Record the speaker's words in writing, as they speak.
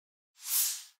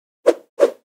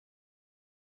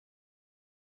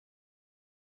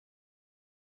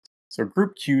So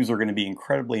group queues are going to be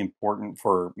incredibly important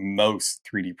for most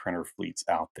 3D printer fleets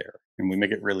out there, and we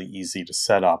make it really easy to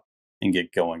set up and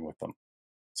get going with them.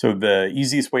 So the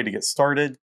easiest way to get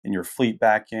started in your fleet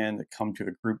backend, come to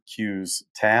the Group Queues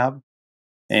tab,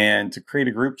 and to create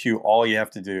a group queue, all you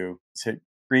have to do is hit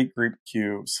Create Group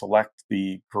Queue, select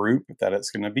the group that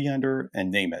it's going to be under,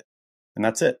 and name it. And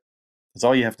that's it. That's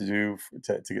all you have to do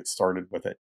to get started with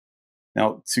it.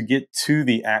 Now, to get to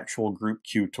the actual group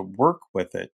queue to work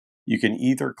with it, you can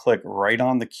either click right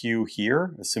on the queue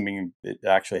here, assuming it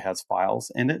actually has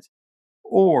files in it,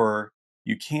 or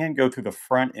you can go through the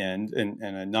front end, and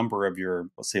a number of your,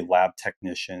 let's say, lab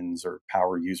technicians or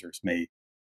power users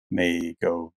may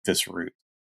go this route.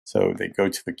 So they go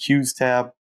to the Queues tab,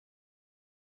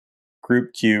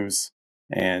 Group Queues,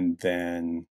 and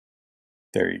then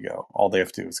there you go. All they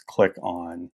have to do is click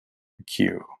on the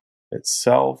queue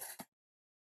itself,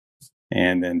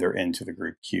 and then they're into the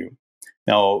group queue.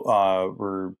 Now,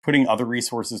 we're putting other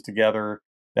resources together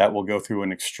that will go through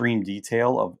an extreme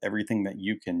detail of everything that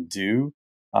you can do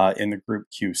in the group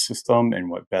queue system and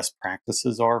what best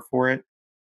practices are for it.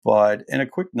 But in a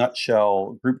quick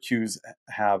nutshell, group queues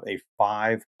have a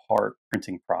 5-part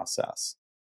printing process.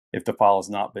 If the file has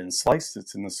not been sliced,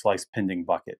 it's in the slice pending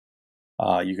bucket.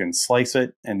 You can slice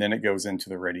it, and then it goes into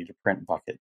the ready to print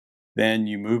bucket. Then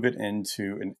you move it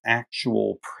into an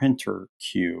actual printer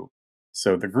queue.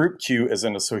 So the group queue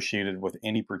isn't associated with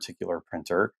any particular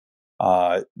printer.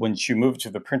 Once you move to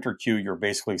the printer queue, you're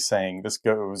basically saying this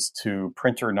goes to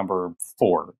printer number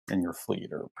 4 in your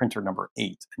fleet, or printer number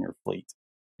 8 in your fleet,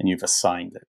 and you've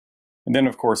assigned it. And then,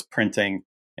 of course, printing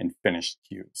and finished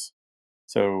queues.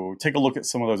 So take a look at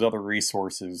some of those other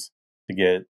resources to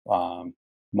get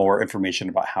more information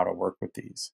about how to work with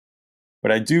these.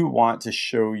 But I do want to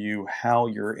show you how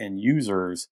your end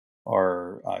users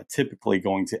are typically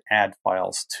going to add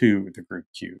files to the group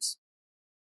queues.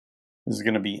 This is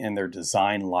going to be in their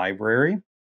design library.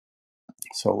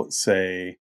 So let's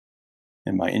say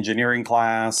in my engineering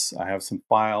class, I have some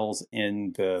files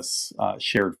in this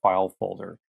shared file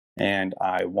folder, and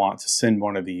I want to send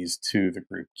one of these to the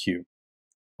group queue.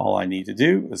 All I need to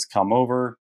do is come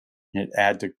over, hit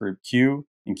Add to Group Queue,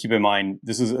 and keep in mind,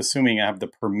 this is assuming I have the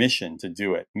permission to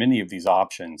do it. Many of these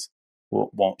options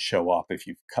won't show up if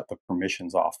you've cut the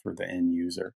permissions off for the end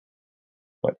user.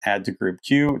 But Add to Group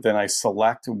Queue, then I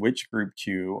select which group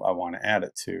queue I want to add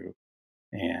it to,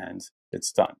 and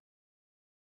it's done.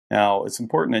 Now, it's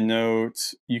important to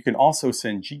note, you can also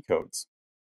send G-codes.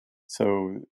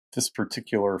 So this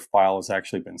particular file has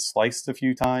actually been sliced a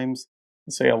few times.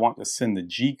 Let's say I want to send the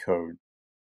G-code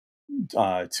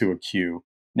to a queue.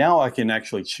 Now I can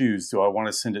actually choose, do I want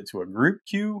to send it to a group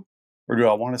queue, or do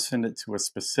I want to send it to a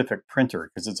specific printer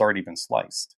because it's already been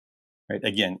sliced, right?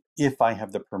 Again, if I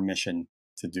have the permission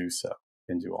to do so,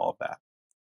 I can do all of that.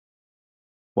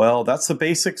 Well, that's the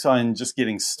basics on just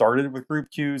getting started with group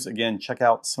queues. Again, check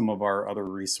out some of our other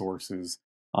resources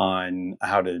on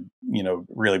how to,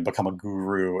 really become a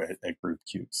guru at group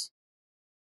queues.